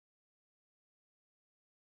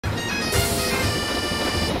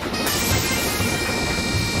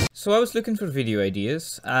So I was looking for video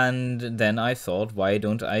ideas, and then I thought, why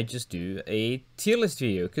don't I just do a tier list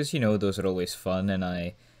video? Because, you know, those are always fun,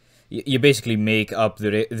 and you basically make up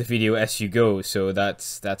the video as you go, so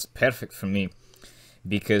that's perfect for me.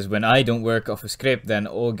 Because when I don't work off a script, then,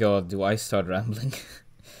 oh god, do I start rambling.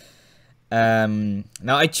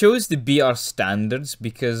 Now, I chose the BR standards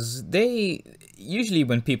because usually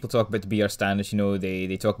when people talk about the BR standards, you know,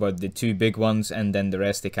 they talk about the two big ones, and then the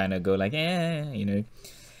rest they kind of go like, you know.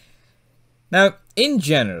 Now, in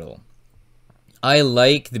general, I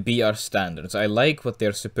like the BR standards. I like what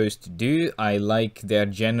they're supposed to do. I like their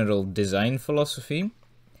general design philosophy.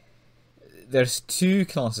 There's two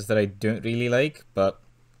classes that I don't really like, but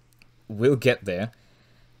we'll get there.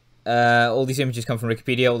 All these images come from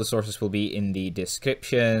Wikipedia. All the sources will be in the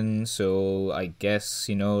description. So I guess,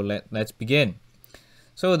 you know, let's begin.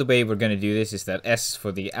 So the way we're going to do this is that S is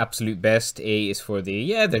for the absolute best, A is for the,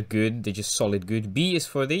 yeah, they're good, they're just solid good, B is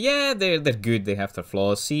for the, yeah, they're good, they have their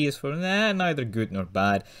flaws, C is for, nah, neither good nor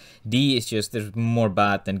bad, D is just, there's more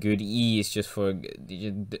bad than good, E is just for,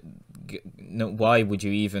 no, why would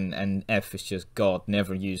you even, and F is just, God,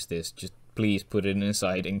 never use this, just please put it in a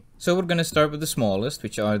siding. So we're going to start with the smallest,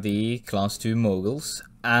 which are the Class 2 moguls,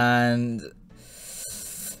 and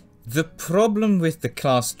the problem with the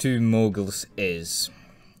Class 2 moguls is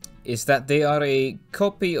that they are a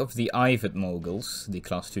copy of the Ivet moguls, the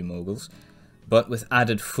Class 2 moguls, but with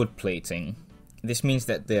added foot plating. This means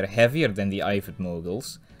that they're heavier than the Ivet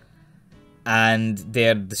moguls, and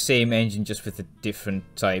they're the same engine just with a different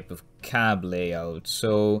type of cab layout.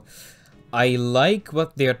 So I like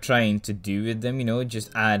what they're trying to do with them, you know,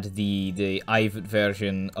 just add the Ivet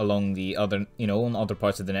version along the other, you know, on other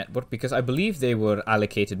parts of the network, because I believe they were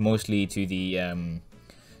allocated mostly to the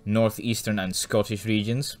northeastern and Scottish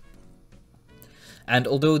regions. And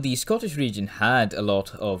although the Scottish region had a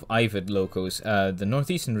lot of Ivet locos, the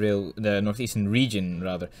northeastern region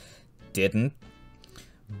rather didn't.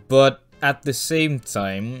 But at the same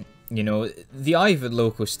time, you know, the Ivet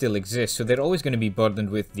locos still exist, so they're always going to be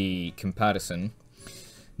burdened with the comparison.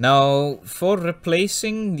 Now, for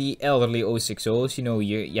replacing the elderly 060s, you know,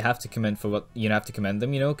 you have to commend for what you have to commend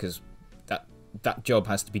them, you know, because that job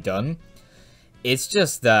has to be done. It's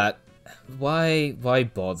just that, why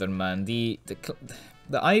bother, man? The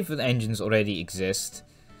Ivet engines already exist.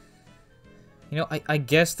 You know, I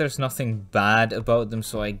guess there's nothing bad about them,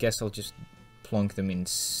 so I guess I'll just plonk them in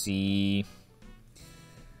C.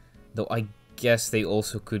 Though I guess they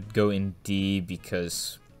also could go in D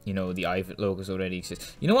because, you know, the Ivet logos already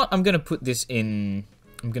exist. You know what? I'm gonna put this in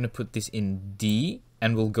D,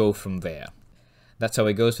 and we'll go from there. That's how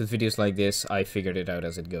it goes with videos like this. I figured it out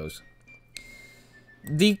as it goes.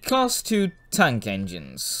 The Class 2 tank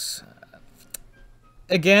engines.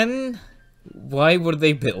 Again, why were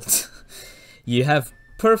they built? You have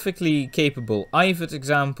perfectly capable Ivet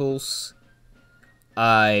examples.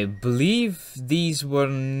 I believe these were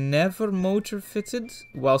never motor fitted,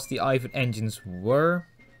 whilst the Ivet engines were.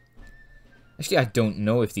 Actually, I don't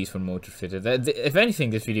know if these were motor fitted. If anything,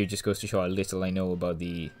 this video just goes to show how little I know about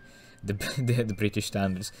the British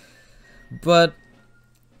standards. But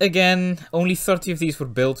again, only 30 of these were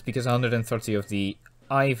built because 130 of the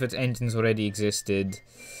Ivet engines already existed.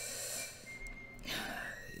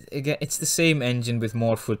 Again, it's the same engine with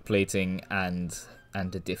more foot plating and a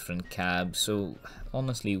different cab, so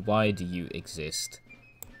honestly, why do you exist?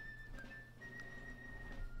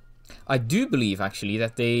 I do believe, actually,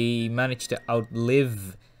 that they managed to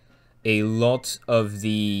outlive a lot of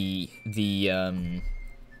the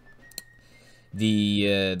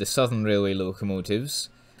Southern Railway locomotives.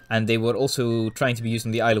 And they were also trying to be used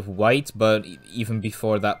on the Isle of Wight, but even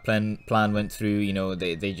before that plan went through, you know,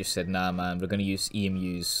 they just said, nah, man, we're going to use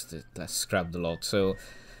EMUs. That scrapped a lot. So,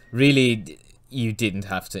 really, you didn't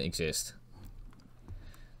have to exist.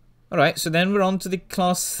 Alright, so then we're on to the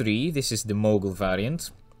Class 3. This is the Mogul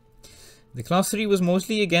variant. The Class 3 was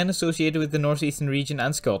mostly, again, associated with the northeastern region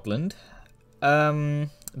and Scotland. The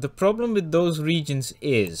problem with those regions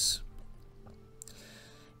is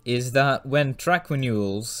that when track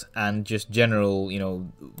renewals and just general, you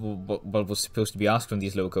know, what was supposed to be asked from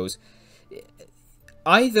these locos,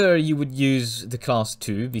 either you would use the Class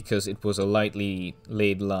 2 because it was a lightly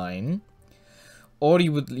laid line, or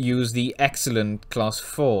you would use the excellent Class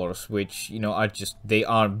 4s, which, you know, they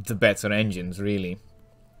are the better engines, really.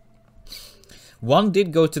 One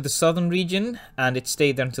did go to the southern region, and it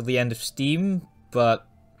stayed there until the end of Steam, but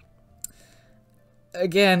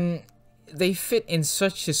again, they fit in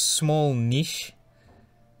such a small niche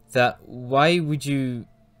that why would you...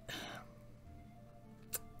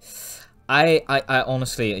 I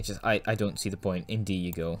honestly, I don't see the point. In D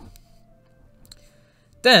you go.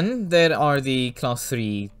 Then there are the Class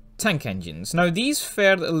 3 tank engines. Now these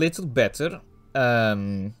fared a little better.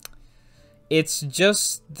 It's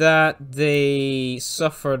just that they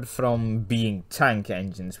suffered from being tank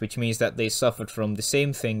engines, which means that they suffered from the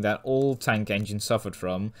same thing that all tank engines suffered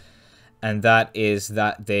from, and that is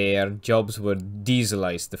that their jobs were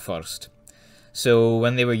dieselized the first. So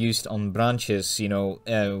when they were used on branches, you know,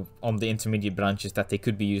 on the intermediate branches that they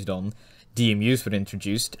could be used on, DMUs were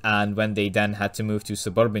introduced, and when they then had to move to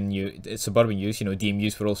suburban use, you know,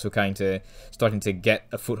 DMUs were also kind of starting to get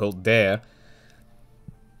a foothold there.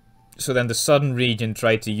 So then the southern region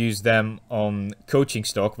tried to use them on coaching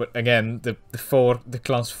stock, but again, the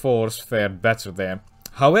class 4s fared better there.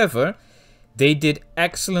 However, they did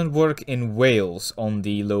excellent work in Wales on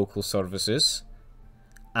the local services,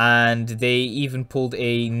 and they even pulled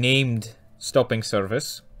a named stopping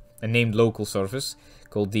service, a named local service,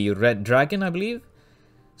 called the Red Dragon, I believe.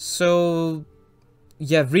 So,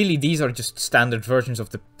 yeah, really, these are just standard versions of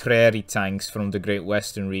the prairie tanks from the Great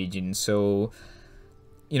Western region. So,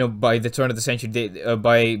 you know, by the turn of the century,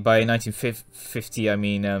 by 1950, I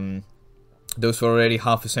mean, those were already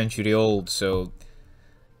half a century old. So,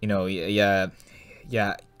 you know, yeah,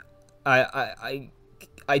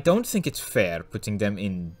 I don't think it's fair putting them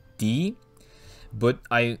in D, but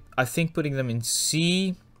I think putting them in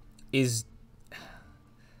C is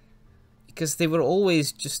because they were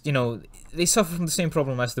always just, you know, they suffer from the same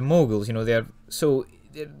problem as the Moguls. You know, they're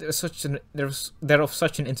of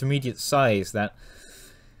such an intermediate size that,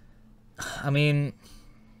 I mean,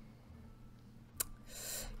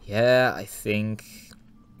 yeah, I think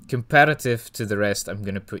comparative to the rest, I'm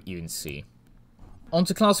gonna put you in C. On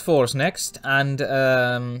to class 4s next, and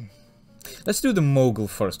let's do the Mogul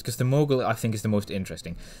first, because the Mogul I think is the most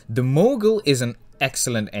interesting. The Mogul is an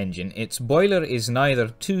excellent engine. Its boiler is neither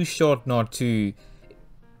too short nor too...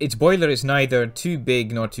 Its boiler is neither too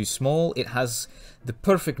big nor too small. It has the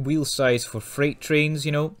perfect wheel size for freight trains,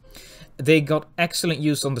 you know. They got excellent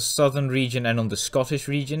use on the southern region and on the Scottish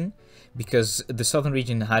region, because the southern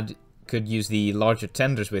region could use the larger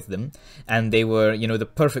tenders with them, and they were, you know, the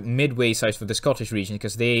perfect midway size for the Scottish region,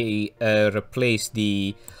 because they replaced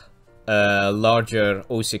the larger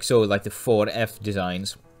 060, like the 4F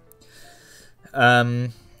designs.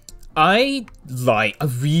 I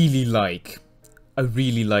really like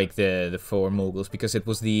the 4 Moguls, because it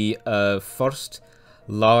was the first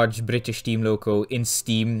large British steam loco in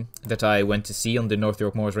steam that I went to see on the North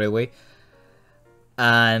York Moors Railway,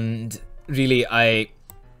 and really I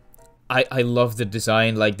love the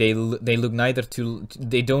design. Like they look neither too,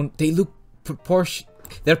 they look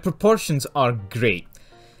their proportions are great.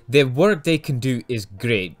 The work they can do is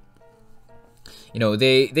great. You know,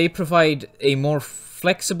 they provide a more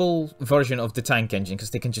flexible version of the tank engine, because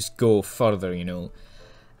they can just go further, you know.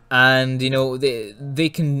 And, you know,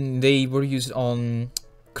 they were used on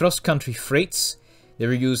cross-country freights. They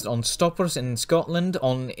were used on stoppers in Scotland,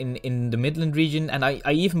 in the Midland region, and I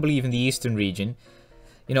even believe in the Eastern region.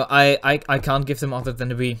 You know, I can't give them other than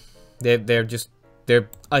to be,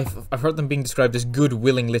 I've heard them being described as good,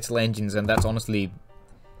 willing little engines, and that's honestly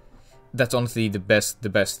the best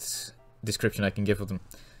description I can give of them.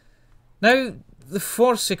 Now, the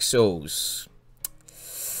 460s.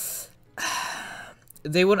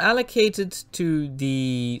 They were allocated to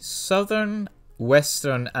the southern,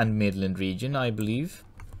 western, and Midland region, I believe.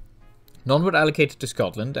 None were allocated to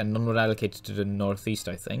Scotland, and none were allocated to the northeast,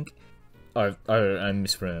 I think. I'm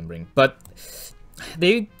misremembering. But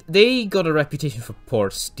they got a reputation for poor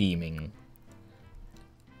steaming.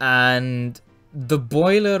 And the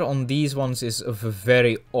boiler on these ones is of a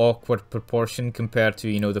very awkward proportion compared to,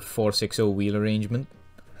 you know, the 460 wheel arrangement.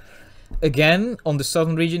 Again, on the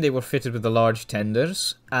southern region, they were fitted with the large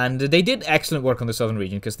tenders, and they did excellent work on the southern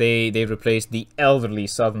region, because they replaced the elderly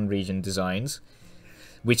southern region designs,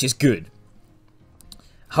 which is good.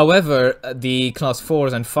 However, the class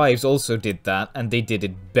 4s and 5s also did that, and they did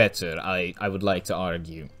it better, I would like to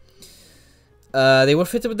argue. They were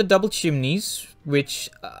fitted with the double chimneys, which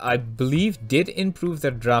I believe did improve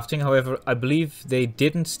their drafting. However, I believe they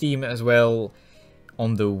didn't steam as well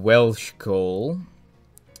on the Welsh coal.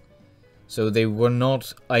 So they were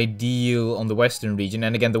not ideal on the western region.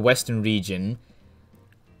 And again, the western region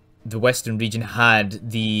had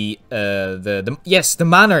the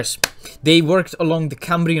Manors. They worked along the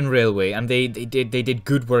Cambrian Railway, and they did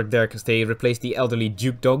good work there, because they replaced the elderly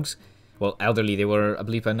Duke dogs. Well, elderly, they were, I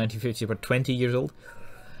believe, by 1950, about 20 years old.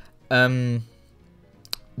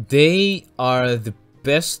 They are the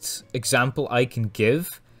best example I can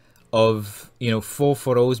give of, you know,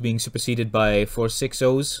 440s being superseded by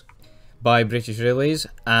 460s by British Railways,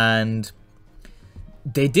 and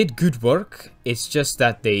they did good work. It's just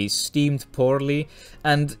that they steamed poorly.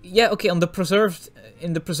 And yeah, okay, on the preserved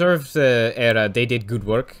era, they did good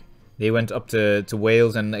work. They went up to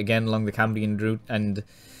Wales and again along the Cambrian route, and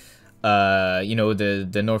you know,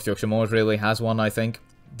 the North Yorkshire Moors Railway has one, I think.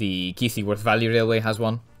 The Keighley-Worth Valley Railway has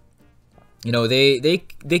one. You know, they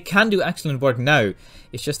can do excellent work now.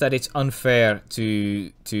 It's just that it's unfair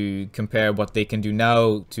to compare what they can do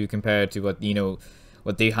now to compare to what, you know,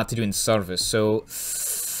 what they had to do in service. So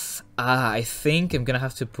I think I'm gonna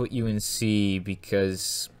have to put you in C,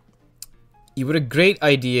 because you were a great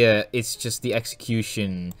idea. It's just the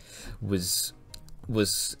execution was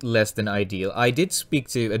less than ideal. I did speak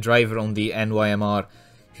to a driver on the NYMR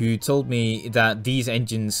who told me that these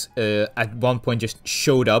engines at one point just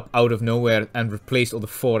showed up out of nowhere and replaced all the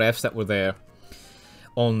 4Fs that were there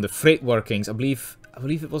on the freight workings. I believe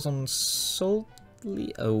it was on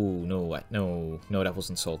Saltley. Oh no, no, that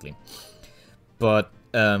wasn't Saltley. But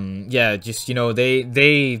yeah, just, you know,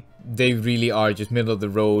 they really are just middle of the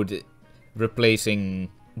road, replacing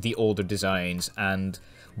the older designs, and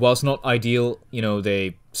whilst not ideal, you know,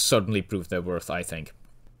 they certainly proved their worth, I think.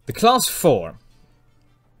 The Class 4.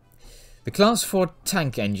 The Class 4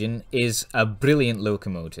 tank engine is a brilliant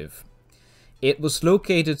locomotive. It was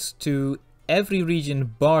located to every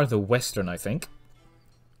region bar the western, I think,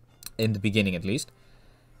 in the beginning at least.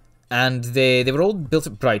 And they were all built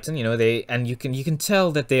at Brighton, you know, and you can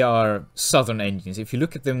tell that they are southern engines. If you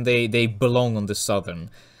look at them, they belong on the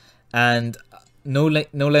southern. And no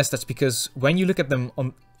less that's because when you look at them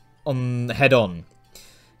on head on,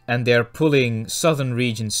 and they're pulling southern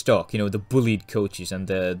region stock, you know, the bullied coaches and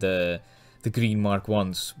the green Mark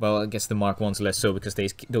 1s. Well, I guess the Mark 1s less so because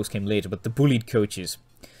those came later, but the bullied coaches,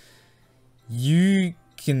 you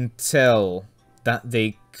can tell that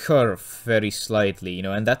they curve very slightly, you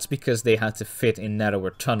know, and that's because they had to fit in narrower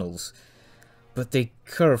tunnels. But they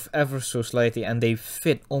curve ever so slightly, and they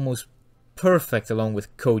fit almost perfect along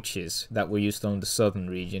with coaches that were used on the southern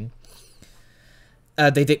region.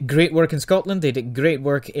 They did great work in Scotland. They did great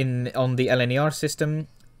work on the LNER system,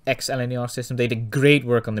 ex-LNER system. They did great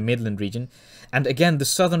work on the Midland region, and again the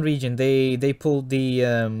southern region. They pulled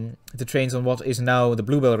the trains on what is now the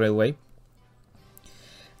Bluebell Railway.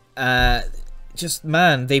 Just,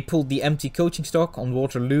 man, they pulled the empty coaching stock on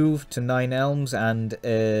Waterloo to Nine Elms,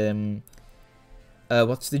 and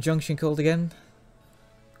what's the junction called again?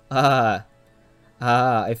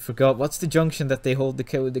 I forgot. What's the junction that they hold the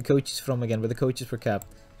coaches from again, where the coaches were capped?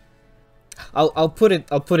 I'll put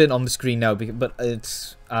it on the screen now, but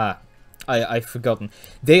it's I've forgotten.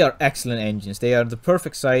 They are excellent engines. They are the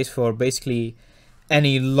perfect size for basically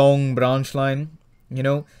any long branch line, you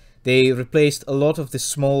know. They replaced a lot of the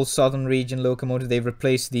small southern region locomotive. They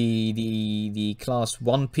replaced the class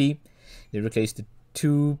 1P. They replaced the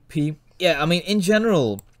 2P. Yeah, I mean, in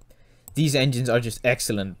general, these engines are just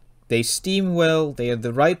excellent. They steam well. They are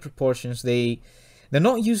the right proportions. They're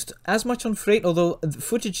not used as much on freight, although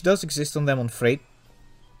footage does exist on them on freight.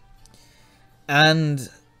 And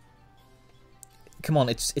come on,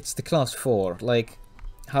 it's the class 4. Like,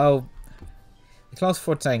 how the class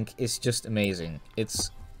 4 tank is just amazing.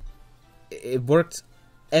 It worked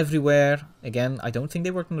everywhere. Again, I don't think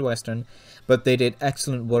they worked on the western, but they did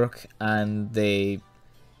excellent work, and they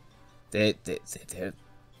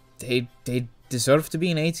deserve to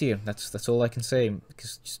be an A tier. That's all I can say,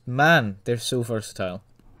 because just, man, they're so versatile.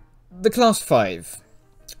 The Class 5.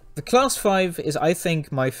 The Class 5 is, I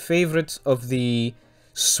think, my favorite of the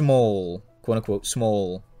small, quote unquote,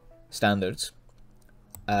 small standards.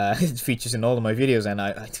 It features in all of my videos, and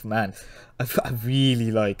I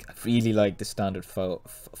really like the standard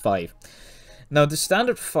 5. Now, the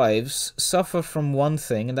standard 5s suffer from one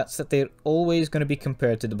thing, and that's that they're always going to be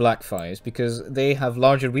compared to the black 5s, because they have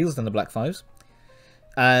larger wheels than the black 5s,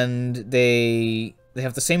 and they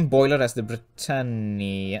have the same boiler as the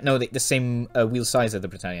Britannia. No, the same wheel size as the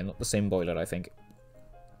Britannia, not the same boiler, I think.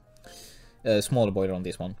 Smaller boiler on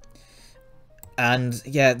this one. And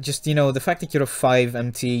yeah, just, you know, the fact that you're a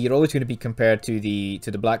 5MT, you're always going to be compared to the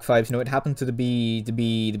black 5s. You know, it happened to the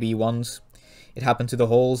B1s. It happened to the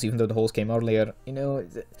Halls, even though the Halls came earlier. You know,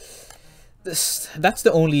 that's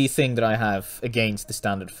the only thing that I have against the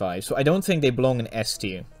standard 5. So I don't think they belong in S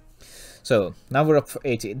tier. So now we're up for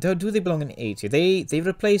A tier. Do they belong in A tier? They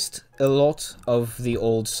replaced a lot of the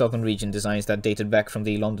old southern region designs that dated back from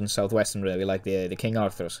the London South Western Railway, like the King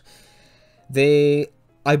Arthurs. They,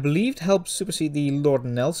 I believe, helped supersede the Lord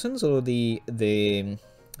Nelsons, or the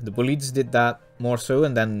Bullieds did that more so,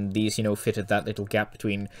 and then these, you know, fitted that little gap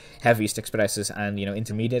between heaviest expresses and, you know,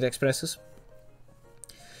 intermediate expresses.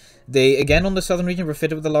 They, again, on the southern region, were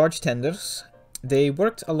fitted with the large tenders. They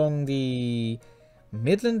worked along the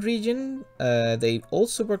Midland region. They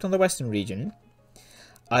also worked on the Western region.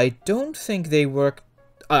 I don't think they worked...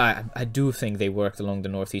 I do think they worked along the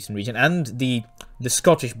Northeastern region. And the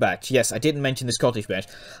Scottish batch. Yes, I didn't mention the Scottish batch.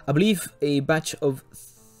 I believe a batch of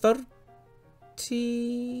 30...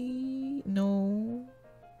 No...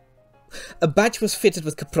 A batch was fitted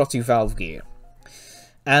with Caprotti valve gear.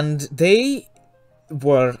 And they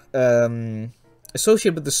were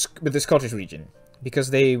associated with the Scottish region.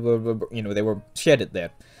 Because they were, you know, they were shedded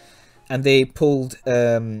there. And they pulled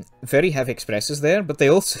very heavy expresses there, but they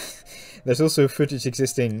also... there's also footage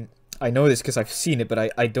existing, I know this because I've seen it,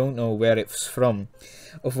 but I don't know where it's from,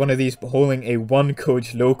 of one of these hauling a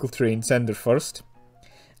one-coach local train sender first.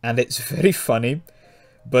 And it's very funny,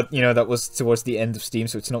 but, you know, that was towards the end of Steam,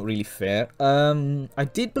 so it's not really fair. I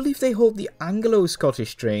did believe they hauled the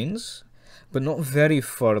Anglo-Scottish trains, but not very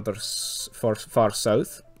far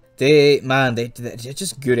south. They're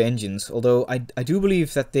just good engines. Although I do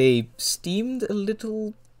believe that they steamed a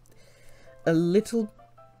little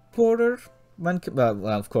poorer when well,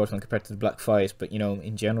 of course when compared to the Black Fires, but you know,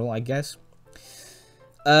 in general, I guess.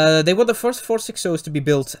 They were the first 460s to be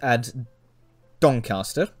built at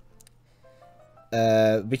Doncaster,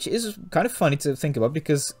 which is kind of funny to think about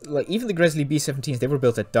because like even the Grizzly B-17s, they were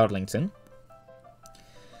built at Darlington.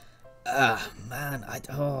 Man,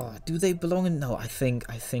 do they belong in... No, I think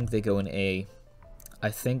they go in A. I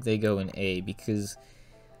think they go in A because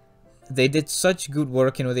they did such good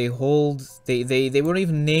work, you know, they weren't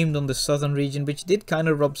even named on the southern region, which did kind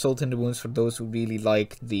of rub salt in the wounds for those who really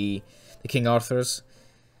liked the King Arthurs.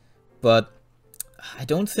 But I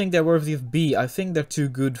don't think they're worthy of B. I think they're too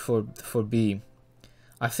good for B.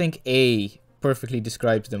 I think A perfectly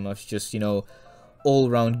describes them as just, you know,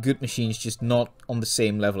 all-round good machines, just not on the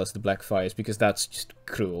same level as the Black Fires, because that's just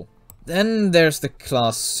cruel. Then there's the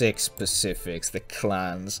Class 6 Pacifics, the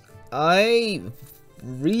clans. I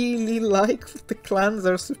really like what the clans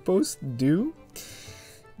are supposed to do.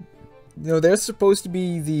 You know, they're supposed to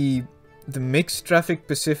be the mixed traffic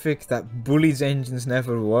Pacific that Bully's engines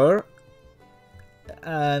never were.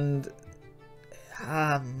 And...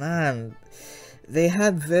 man, they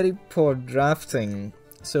had very poor drafting.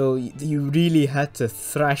 So you really had to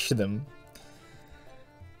thrash them.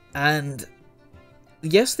 And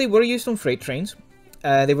yes, they were used on freight trains.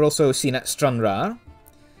 They were also seen at Stranraer.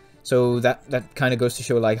 So that kind of goes to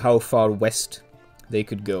show like how far west they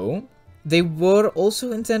could go. They were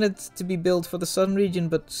also intended to be built for the southern region,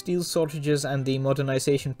 but steel shortages and the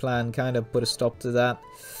modernization plan kind of put a stop to that.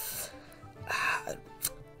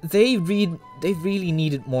 They really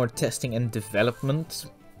needed more testing and development.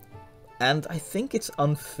 And I think it's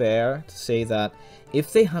unfair to say that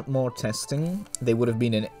if they had more testing, they would have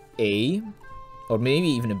been an A, or maybe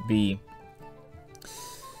even a B.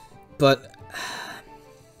 But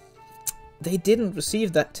they didn't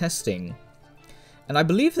receive that testing. And I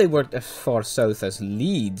believe they worked as far south as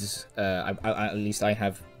Leeds. At least I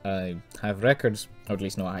have records, or at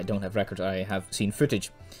least no, I don't have records. I have seen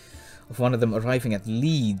footage of one of them arriving at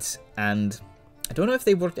Leeds, and I don't know if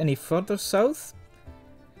they worked any further south.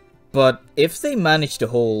 But if they managed to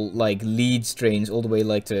haul like Leeds trains all the way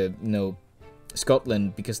like to, you know,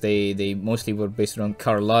 Scotland, because they mostly were based around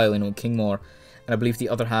Carlisle, you know, Kingmore, and I believe the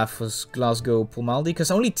other half was Glasgow, Pulmaldy, because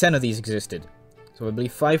only 10 of these existed. So I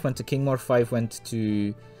believe 5 went to Kingmore, 5 went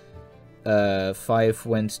to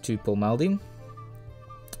Pulmaldy.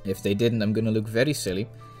 If they didn't, I'm gonna look very silly.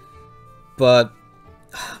 But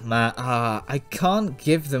man, I can't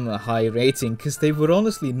give them a high rating because they were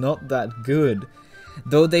honestly not that good.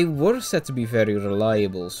 Though they were said to be very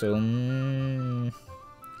reliable, so...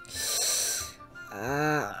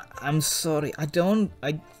 I'm sorry,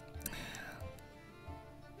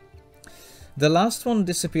 The last one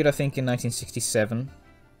disappeared, I think, in 1967.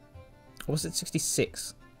 Or was it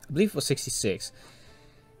 66? I believe it was 66.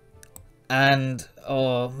 And,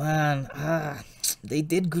 oh man, they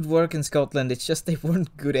did good work in Scotland, it's just they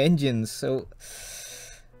weren't good engines, so...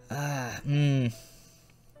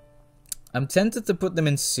 I'm tempted to put them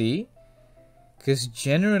in C, because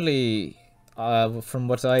generally, from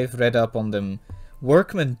what I've read up on them,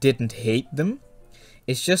 workmen didn't hate them.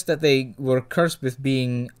 It's just that they were cursed with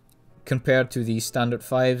being compared to the standard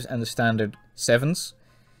 5s and the standard 7s.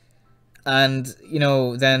 And, you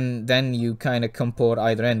know, then you kind of compare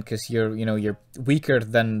either end, because you're weaker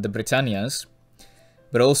than the Britannias,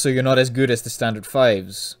 but also you're not as good as the standard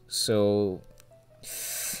 5s, so...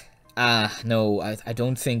 no, I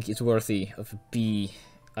don't think it's worthy of a B.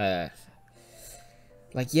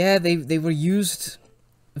 Like, yeah, they were used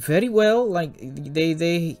very well. Like,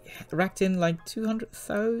 they racked in like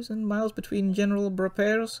 200,000 miles between general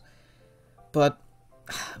repairs. But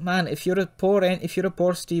man, if you're a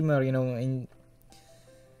poor steamer, you know, and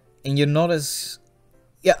you're not as,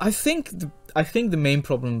 yeah, I think the main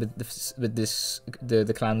problem with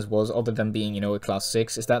the clans was, other than being, you know, a class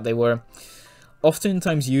 6, is that they were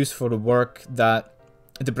oftentimes used for the work that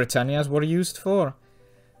the Britannias were used for.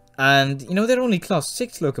 And, you know, they're only class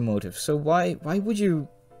 6 locomotives, so why would you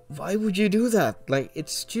do that? Like,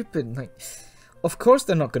 it's stupid. Like, of course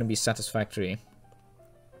they're not going to be satisfactory.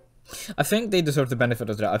 I think they deserve the benefit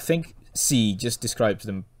of that. I think C just describes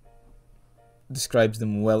them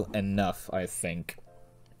well enough, I think.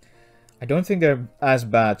 I don't think they're as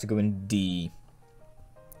bad to go in D.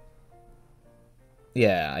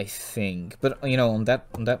 Yeah, I think. But, you know, on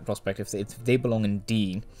that prospect, if they belong in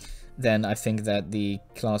D, then I think that the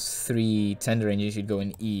class 3 tender engine should go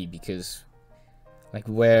in E, because, like,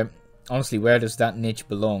 honestly, where does that niche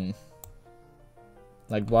belong?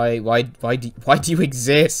 Like, why do you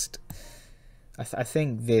exist? I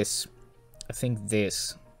think this.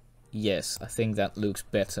 Yes, I think that looks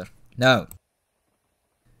better. Now,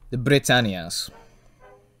 the Britannias.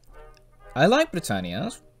 I like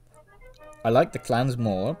Britannias. I like the clans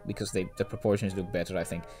more, because the proportions look better, I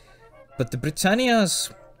think. But the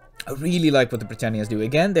Britannias, I really like what the Britannias do.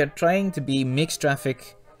 Again, they're trying to be mixed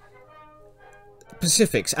traffic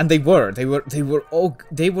Pacifics, and they were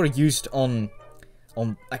used on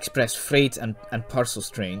express freight and parcels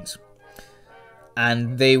trains.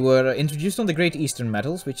 And they were introduced on the Great Eastern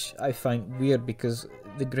Metals, which I find weird, because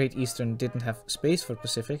the Great Eastern didn't have space for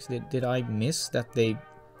Pacifics. Did I miss that they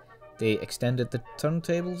extended the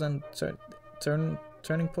turntables and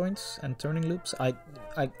turning points and turning loops? I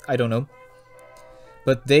don't know.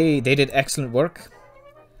 But they did excellent work.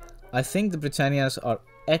 I think the Britannias are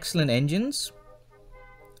excellent engines,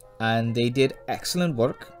 and they did excellent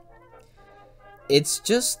work. It's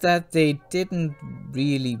just that they didn't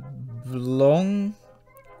really belong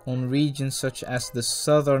on regions such as the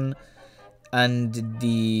southern and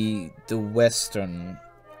the western.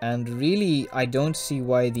 And really, I don't see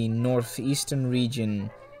why the northeastern region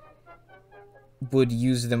would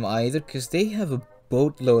use them either, because they have a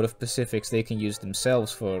boatload of Pacifics they can use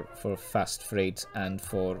themselves for fast freight and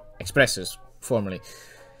for expresses, formerly.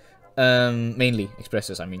 Mainly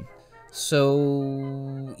expresses, I mean.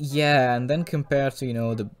 So, yeah, and then compared to, you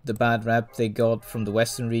know, the bad rap they got from the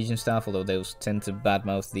western region staff, although those tend to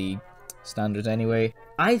badmouth the standards anyway,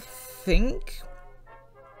 I think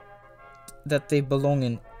that they belong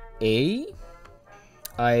in A.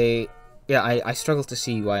 I struggle to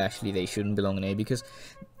see why actually they shouldn't belong in A, because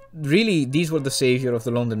really these were the savior of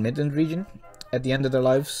the London Midland region at the end of their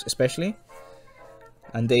lives, especially.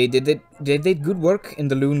 And they did good work in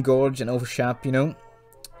the Loon Gorge and Overshap, you know.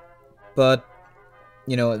 But,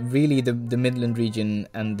 you know, really the Midland region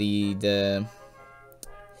and the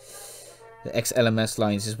ex-LMS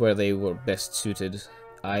lines is where they were best suited.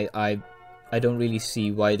 I don't really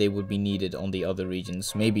see why they would be needed on the other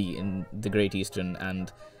regions. Maybe in the Great Eastern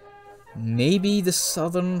and maybe the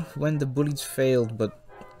Southern when the Bullies failed, but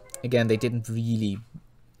again, they don't really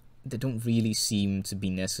seem to be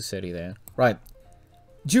necessary there. Right.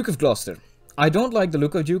 Duke of Gloucester. I don't like the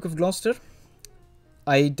look of Duke of Gloucester.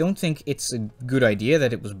 I don't think it's a good idea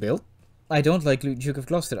that it was built. I don't like Duke of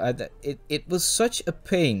Gloucester. It was such a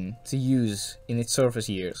pain to use in its service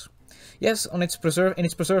years. Yes, in its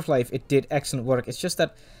preserved life, it did excellent work. It's just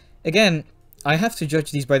that, again, I have to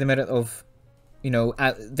judge these by the merit of, you know,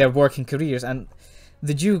 their working careers. And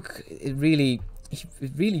the Duke, it really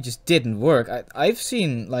just didn't work. I've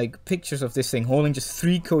seen, like, pictures of this thing holding just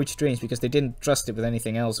 3 coach trains because they didn't trust it with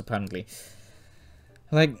anything else, apparently.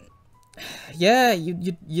 Like, yeah,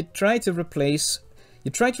 you try to replace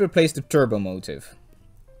the turbo motive.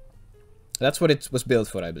 That's what it was built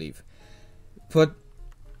for, I believe. But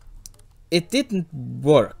it didn't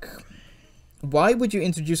work. Why would you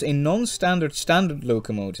introduce a non-standard standard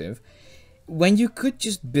locomotive when you could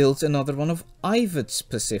just build another one of Ivett's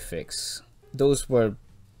Pacifics?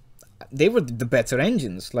 They were the better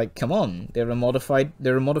engines. Like, come on, they're a modified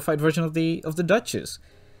version of the Duchess.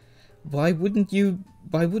 Why wouldn't you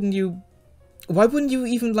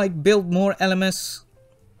even, like, build more LMS?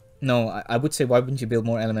 No, I would say why wouldn't you build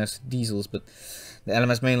more LMS diesels, but the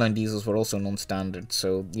LMS mainline diesels were also non-standard,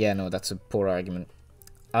 so yeah, no, that's a poor argument.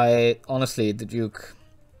 Honestly, the Duke,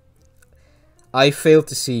 I failed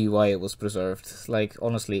to see why it was preserved. Like,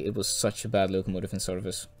 honestly, it was such a bad locomotive in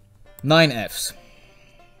service. 9 Fs.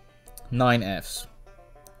 9 Fs.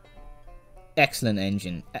 Excellent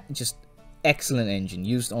engine. Just excellent engine.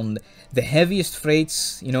 Used on the heaviest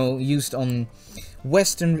freights, you know, used on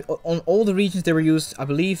western, on all the regions they were used, I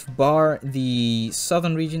believe, bar the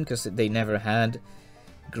southern region, because they never had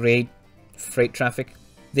great freight traffic.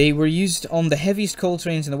 They were used on the heaviest coal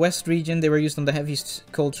trains in the west region. They were used on the heaviest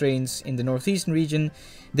coal trains in the northeastern region.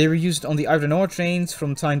 They were used on the iron ore trains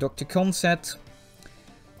from Tyne to Consett.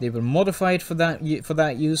 They were modified for that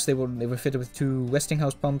use. They were fitted with 2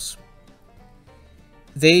 Westinghouse pumps.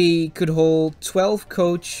 They could hold 12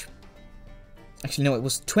 coach. Actually, no, it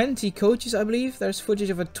was 20 coaches, I believe. There's footage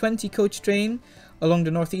of a 20 coach train along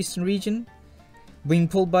the northeastern region being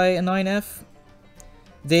pulled by a 9F.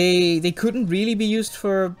 They couldn't really be used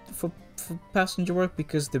for passenger work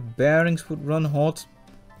because the bearings would run hot.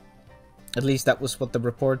 At least that was what the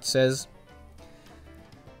report says.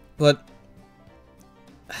 But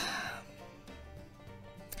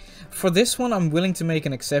for this one, I'm willing to make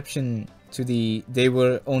an exception to they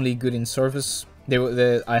were only good in service.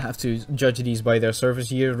 I have to judge these by their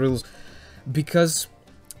service year rules, because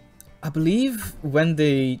I believe when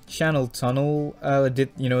the Channel Tunnel did,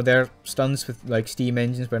 you know, their stunts with like steam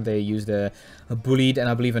engines, where they used a bullied and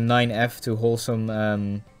I believe a 9F to haul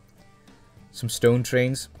some stone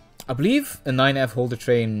trains. I believe a 9F hauled a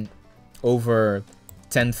train over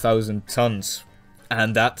 10,000 tons,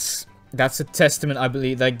 and that's a testament, I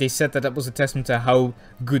believe. Like, they said that was a testament to how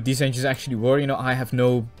good these engines actually were. You know, I have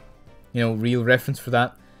no, you know, real reference for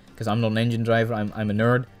that because I'm not an engine driver. I'm a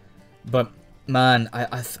nerd, but man,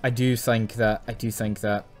 I do think that's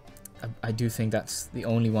the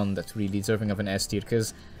only one that's really deserving of an S tier,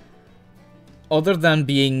 because other than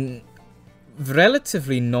being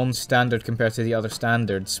relatively non-standard compared to the other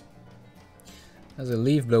standards. There's a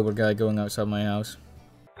leaf blower guy going outside my house.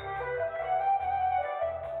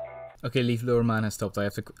 Okay, leaf blower man has stopped. I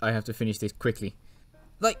have to finish this quickly.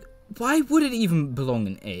 Like, why would it even belong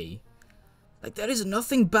in A? Like, there is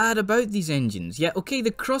nothing bad about these engines. Yeah, okay,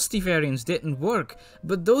 the crusty variants didn't work,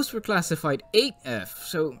 but those were classified 8F,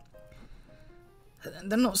 so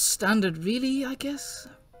they're not standard really, I guess.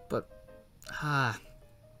 But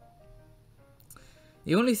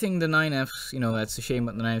the only thing the 9Fs, you know, that's a shame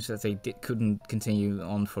about the 9Fs, that they couldn't continue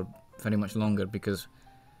on for very much longer, because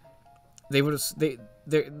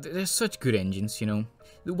they're such good engines, you know.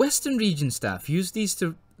 The Western Region staff used these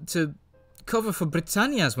to cover for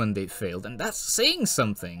Britannias when they failed, and that's saying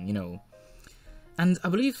something, you know. And I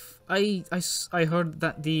believe I heard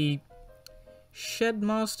that the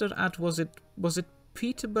Shedmaster at was it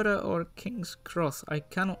Peterborough or King's Cross, I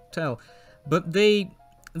cannot tell, but they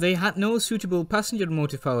had no suitable passenger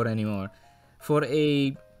motive power anymore for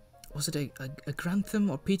was it a Grantham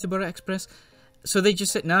or Peterborough Express? So they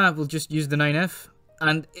just said, nah, we'll just use the 9F,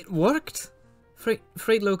 and it worked.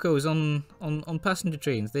 Freight locos on passenger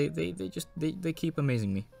trains, they keep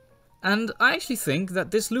amazing me. And I actually think that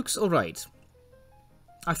this looks alright.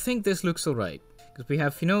 I think this looks alright. Because we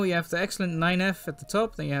have, you know, you have the excellent 9F at the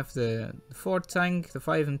top, then you have the Ford tank, the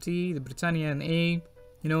 5MT, the Britannia and A,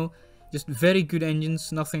 you know, just very good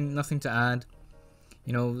engines, nothing to add.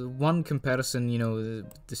 You know, one comparison, you know,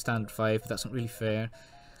 the standard 5, that's not really fair.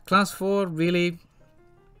 Class 4, really,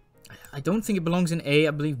 I don't think it belongs in A.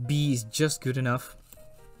 I believe B is just good enough.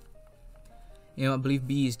 You know, I believe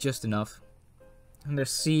B is just enough. And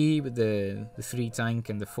there's C with the 3 tank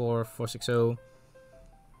and the 460.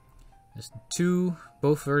 There's 2,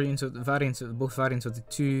 both variants of the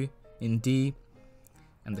 2 in D,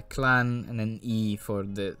 and the clan, and then E for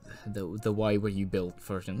the Y where you build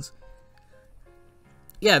versions.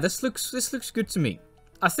 Yeah, this looks good to me.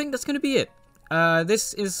 I think that's gonna be it.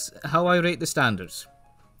 This is how I rate the standards.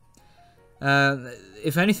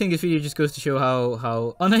 If anything, this video just goes to show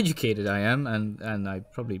how uneducated I am, and I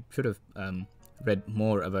probably should have read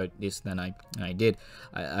more about this than I did.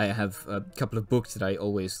 I have a couple of books that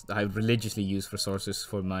I religiously use for sources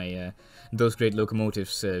for my Those Great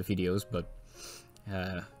Locomotives videos, but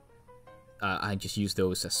I just use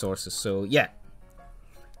those as sources. So yeah,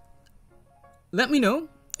 let me know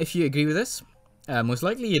if you agree with this. Most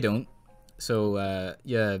likely you don't. So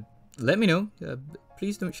yeah, let me know.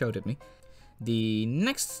 Please don't shout at me. The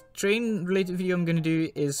next train related video I'm going to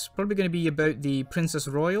do is probably going to be about the Princess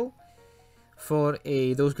Royal for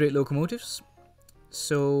Those Great Locomotives.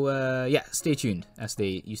 So yeah, stay tuned, as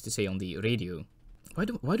they used to say on the radio. Why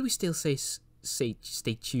do we still say stay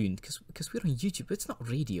tuned? Because we're on YouTube. It's not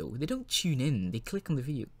radio. They don't tune in. They click on the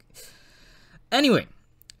video. Anyway,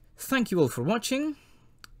 thank you all for watching,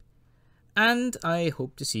 and I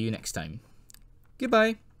hope to see you next time.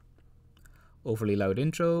 Goodbye. Overly loud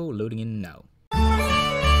intro, loading in now.